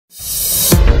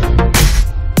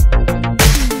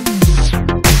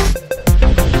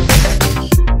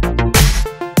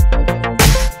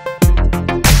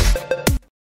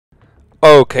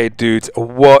Okay, dudes,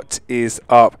 what is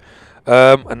up?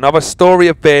 Another story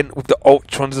event with the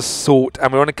ULTRO'N's assault,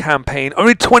 and we're on a campaign.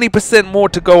 Only 20% more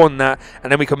to go on that,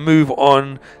 and then we can move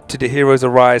on to the Heroes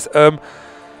Arise. I'm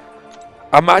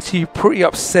actually pretty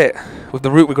upset with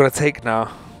the route we're gonna take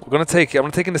now. We're gonna take it. I'm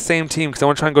gonna take in the same team because I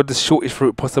want to try and go the shortest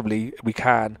route possibly we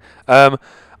can. I'm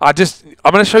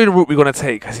gonna show you the route we're gonna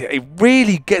take because it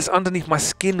really gets underneath my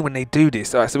skin when they do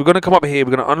this. Alright, so we're gonna come up here.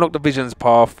 We're gonna unlock the visions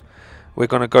path. We're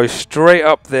going to go straight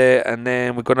up there, and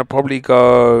then we're going to probably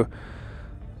go...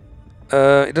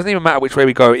 it doesn't even matter which way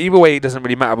we go. Either way, it doesn't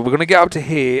really matter. But we're going to get up to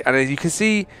here, and as you can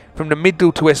see, from the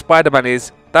middle to where Spider-Man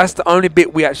is, that's the only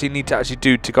bit we actually need to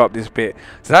do to go up this bit.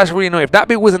 So that's really annoying. If that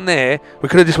bit wasn't there, we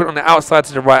could have just went on the outside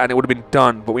to the right, and it would have been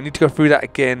done. But we need to go through that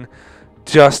again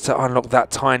just to unlock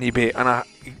that tiny bit. And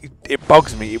it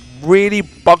bugs me. It really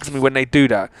bugs me when they do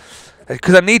that.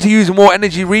 Because I need to use more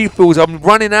energy refills. I'm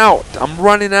running out. I'm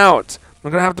running out. I'm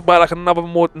going to have to buy like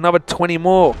another 20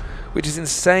 more, which is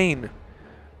insane.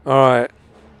 Alright.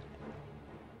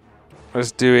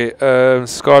 Let's do it.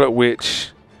 Scarlet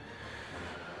Witch.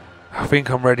 I think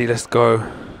I'm ready. Let's go.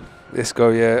 Let's go,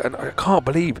 yeah. And I can't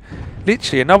believe.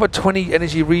 Literally, another 20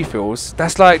 energy refills.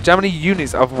 That's like how many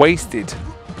units I've wasted.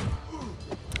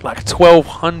 Like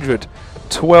 1,200.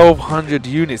 1,200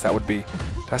 units that would be.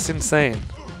 That's insane.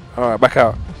 Alright, back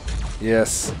out.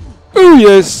 Yes. Oh,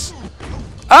 yes.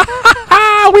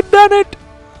 We done it.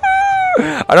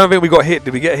 I don't think we got hit.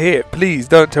 Did we get hit? Please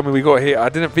don't tell me we got hit. I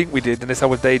didn't think we did unless I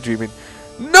was daydreaming.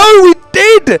 No, we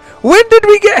did. When did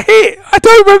we get hit? I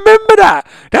don't remember that.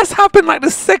 That's happened like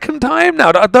the second time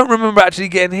now that I don't remember actually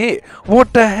getting hit.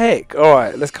 What the heck?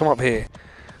 Alright, let's come up here.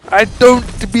 I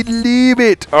don't believe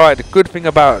it. Alright, the good thing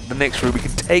about the next room, we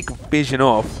can take vision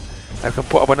off and we can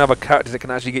put up another character that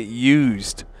can actually get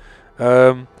used.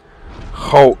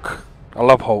 Hulk. I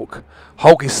love Hulk.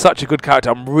 Hulk is such a good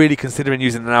character. I'm really considering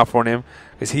using an alpha on him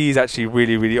because he's actually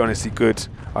really honestly good.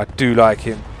 I do like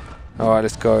him. Alright,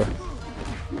 let's go.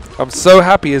 I'm so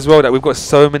happy as well that we've got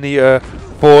so many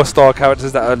 4-star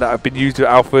characters that have been used with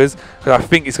alphas because I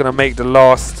think it's going to make the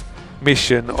last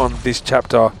mission on this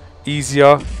chapter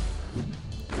easier.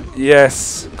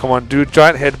 Yes. Come on, do a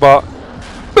giant headbutt.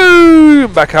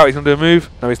 Boom! Back out. He's going to do a move.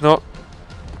 No, he's not.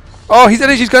 Oh, his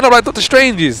energy's going up like Doctor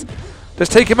Strange's.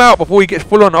 Let's take him out before he gets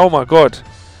full on. Oh my god.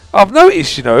 I've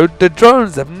noticed, you know, the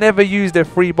drones have never used their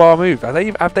 3-bar move. Have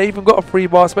they even got a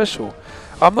 3-bar special?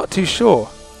 I'm not too sure.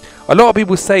 A lot of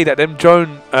people say that them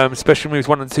drone special moves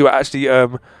 1 and 2 are actually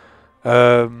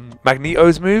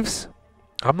Magneto's moves.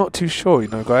 I'm not too sure, you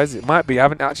know, guys. It might be. I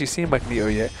haven't actually seen Magneto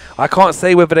yet. I can't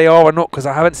say whether they are or not because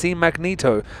I haven't seen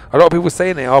Magneto. A lot of people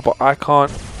saying they are, but I can't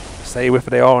say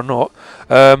whether they are or not.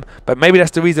 But maybe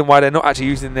that's the reason why they're not actually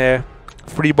using their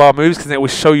 3-bar moves because it will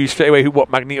show you straight away what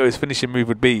Magneto's finishing move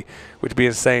would be, which would be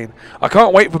insane. I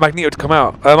can't wait for Magneto to come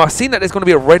out. I've seen that there's going to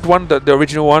be a red one, the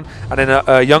original one, and then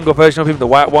a younger version of him, the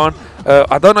white one.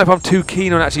 I don't know if I'm too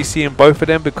keen on actually seeing both of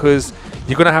them because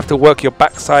you're going to have to work your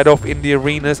backside off in the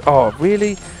arenas. Oh,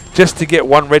 really? Just to get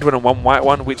one red one and one white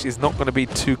one, which is not going to be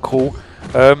too cool.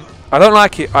 I don't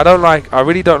like it. I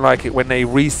really don't like it when they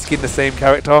reskin the same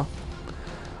character.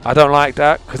 I don't like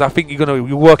that because I think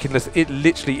you're working it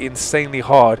literally insanely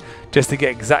hard just to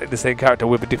get exactly the same character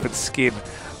with a different skin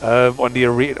on the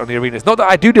arenas. Not that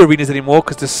I do the arenas anymore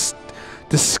because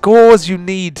the scores you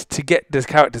need to get those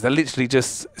characters are literally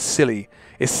just silly.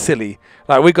 It's silly.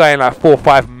 Like we're going like 4 or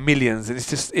 5 millions, and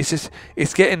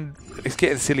it's getting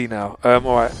silly now. All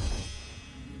right.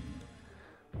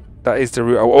 That is the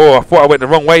route. Oh, I thought I went the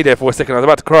wrong way there for a second. I was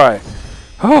about to cry.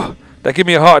 Oh, that gave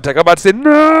me a heart attack. I'm about to say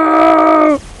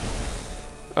no.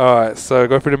 Alright, so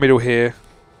go through the middle here.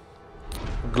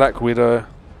 Black Widow.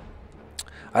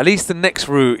 At least the next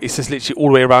route is just literally all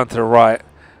the way around to the right.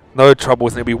 No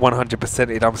troubles, and it'll be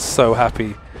 100%ed. I'm so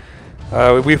happy.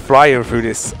 We're flying through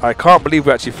this. I can't believe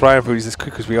we're actually flying through this as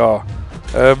quick as we are.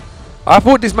 I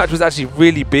thought this match was actually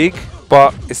really big,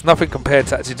 but it's nothing compared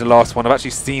to actually the last one. I've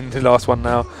actually seen the last one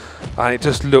now, and it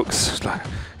just looks like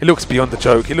it looks beyond the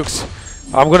joke. It looks.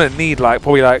 I'm gonna need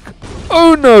probably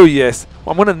oh no, yes.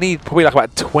 I'm gonna need probably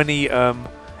about 20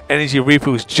 energy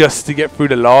refills just to get through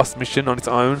the last mission on its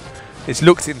own. It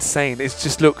looks insane.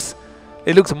 It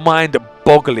looks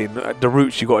mind-boggling. The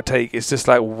routes you gotta take. It's just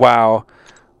like wow,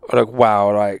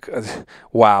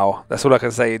 wow. That's all I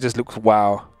can say. It just looks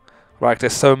wow. Like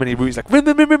there's so many routes. Like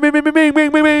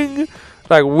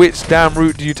which damn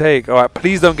route do you take? All right,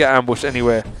 please don't get ambushed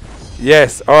anywhere.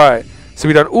 Yes. All right. So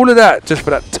we've done all of that just for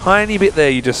that tiny bit there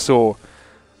you just saw.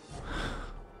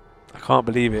 I can't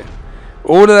believe it.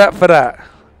 All of that for that.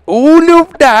 All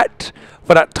of that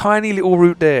for that tiny little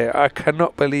route there. I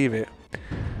cannot believe it.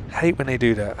 Hate when they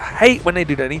do that. Hate when they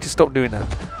do that. I need to stop doing that.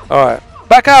 Alright.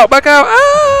 Back out! Back out!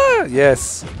 Ah!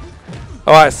 Yes.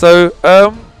 Alright, so,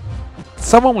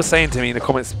 someone was saying to me in the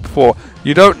comments before,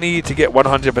 you don't need to get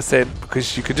 100%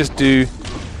 because you could just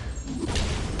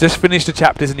finish the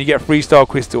chapters and you get a 3-star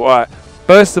crystal. Alright.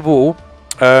 First of all,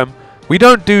 we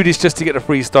don't do this just to get a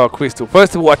 3-star crystal.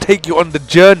 First of all, I take you on the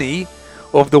journey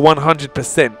of the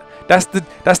 100%. That's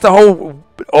the whole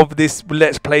of this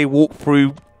Let's Play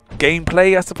walkthrough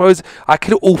gameplay, I suppose. I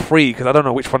kill all 3 because I don't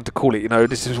know which one to call it. You know,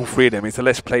 this is all 3 of them. It's a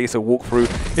Let's Play, it's a walkthrough.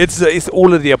 It's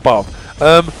all of the above.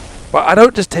 But I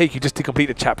don't just take you just to complete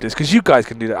the chapters because you guys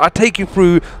can do that. I take you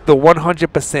through the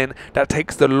 100% that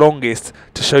takes the longest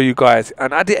to show you guys.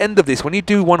 And at the end of this, when you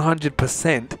do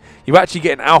 100%, you actually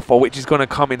get an alpha, which is going to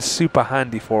come in super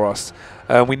handy for us.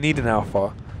 We need an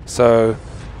alpha, so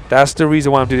that's the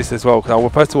reason why I'm doing this as well.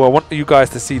 Because first of all, I want you guys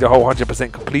to see the whole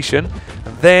 100% completion,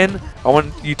 and then I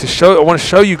want to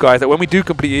show you guys that when we do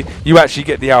complete it, you actually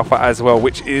get the alpha as well,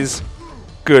 which is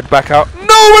good. Back out.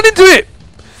 No, run into it.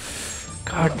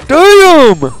 God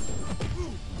damn!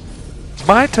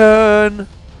 My turn.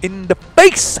 In the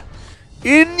face.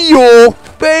 In your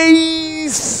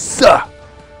face.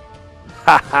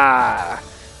 Haha.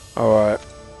 Alright.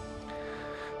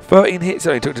 13 hits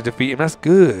only took to defeat him. That's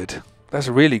good. That's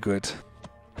really good.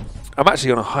 I'm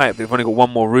actually on a hype. We've only got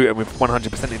one more route and we've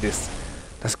 100%ed this.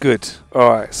 That's good.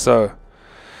 Alright, so.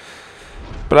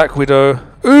 Black Widow.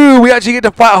 Ooh, we actually get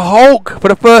to fight Hulk for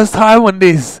the first time on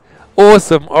this.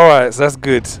 Awesome. Alright, so that's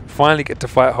good. Finally get to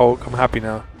fight Hulk. I'm happy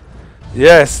now.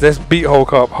 Yes, let's beat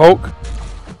Hulk up. Hulk.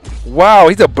 Wow,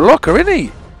 he's a blocker, isn't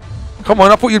he? Come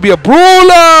on, I thought you'd be a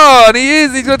brawler. And he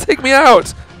is. He's going to take me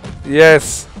out.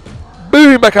 Yes.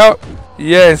 Boom, back out.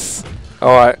 Yes.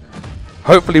 Alright.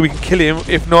 Hopefully we can kill him.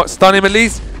 If not, stun him at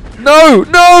least. No,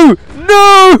 no,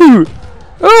 no.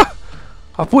 Ah!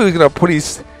 I thought he was going to put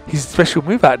his special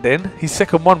move out then. His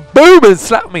second one. Boom, and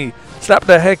slap me. Slap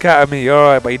the heck out of me.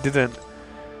 Alright, but he didn't.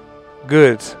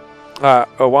 Good. Alright,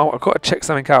 oh, well, I've got to check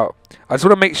something out. I just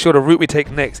want to make sure the route we take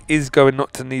next is going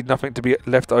not to need nothing to be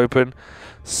left open.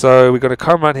 So we're going to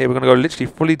come around here. We're going to go literally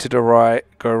fully to the right.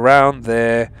 Go around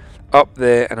there. Up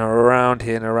there. And around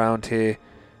here and around here.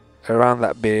 Around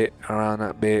that bit. Around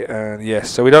that bit. And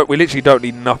yes. So we literally don't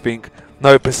need nothing.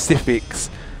 No Pacifics.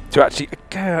 To actually...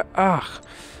 I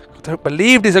don't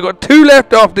believe this. I've got 2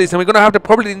 left after this. And we're going to have to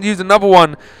probably use another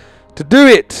one to do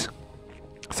it.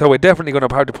 So we're definitely going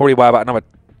to have to probably buy about another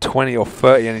 20 or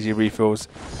 30 energy refills.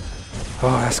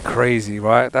 Oh, that's crazy,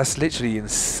 right? That's literally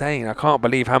insane. I can't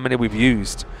believe how many we've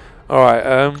used.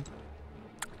 Alright,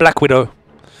 Black Widow.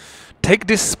 Take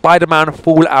this Spider-Man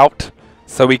fall out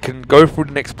so we can go through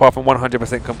the next path and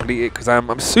 100% complete it, because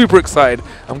I'm super excited.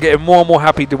 I'm getting more and more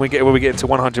happy when we get into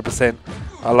 100%.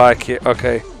 I like it.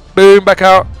 Okay. Boom, back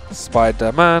out.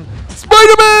 Spider-Man.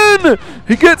 Spider-Man!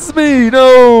 He gets me!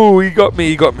 No! He got me,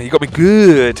 he got me. He got me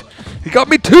good. He got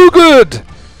me too good!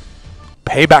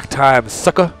 Payback time,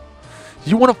 sucker.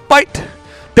 You wanna fight?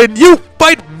 Then you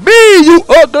fight me, you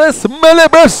ugly, smelly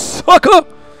breath sucker!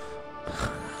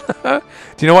 Do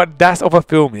you know what? That's of a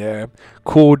film, yeah,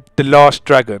 called The Last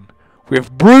Dragon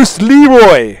with Bruce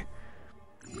Leroy.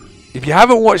 If you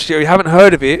haven't watched it or you haven't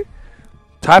heard of it,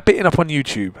 type it in up on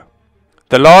YouTube.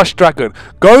 The Last Dragon.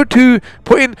 Put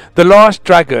in The Last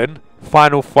Dragon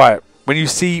final fight. When you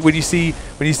see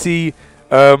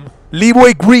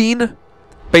Leroy Green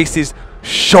faces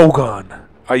Shogun.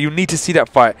 You need to see that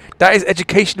fight. That is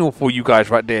educational for you guys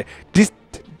right there.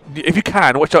 If you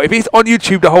can, watch out. If it's on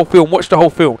YouTube, the whole film, watch the whole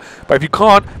film. But if you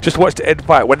can't, just watch the end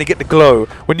fight. When they get the glow.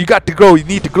 When you got the glow, you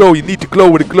need to glow. You need to glow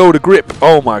with the glow, the grip.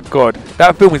 Oh my god.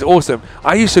 That film is awesome.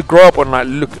 I used to grow up on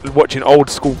watching old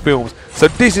school films. So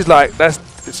this is that's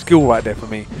the skill right there for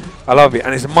me. I love it.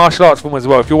 And it's a martial arts film as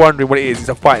well. If you're wondering what it is, it's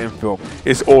a fighting film.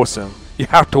 It's awesome. You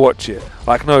have to watch it.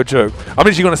 Like, no joke. I'm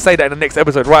literally going to say that in the next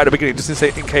episode right at the beginning, just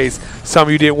in case some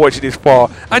of you didn't watch it this far.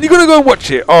 And you're going to go and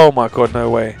watch it. Oh my god, no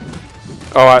way.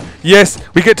 Alright, yes,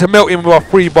 we get to melt him with our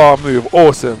 3-bar move.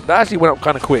 Awesome. That actually went up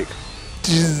kind of quick.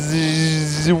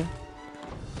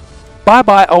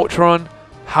 Bye-bye, Ultron.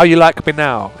 How you like me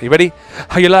now? Are you ready?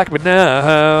 How you like me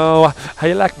now? How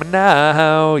you like me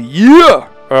now? Yeah!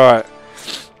 Alright.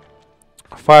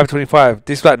 525.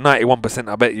 This is like 91%,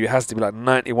 I bet you. It has to be like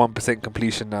 91%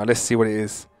 completion now. Let's see what it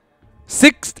is.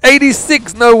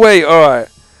 686! No way! Alright.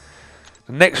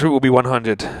 The next route will be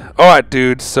 100. Alright,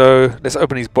 dude. So, let's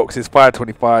open these boxes.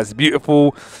 525s.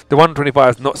 Beautiful. The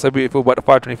 125s not so beautiful, but the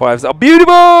 525s are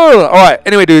beautiful! Alright,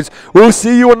 anyway, dudes. We'll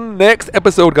see you on the next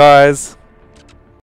episode, guys.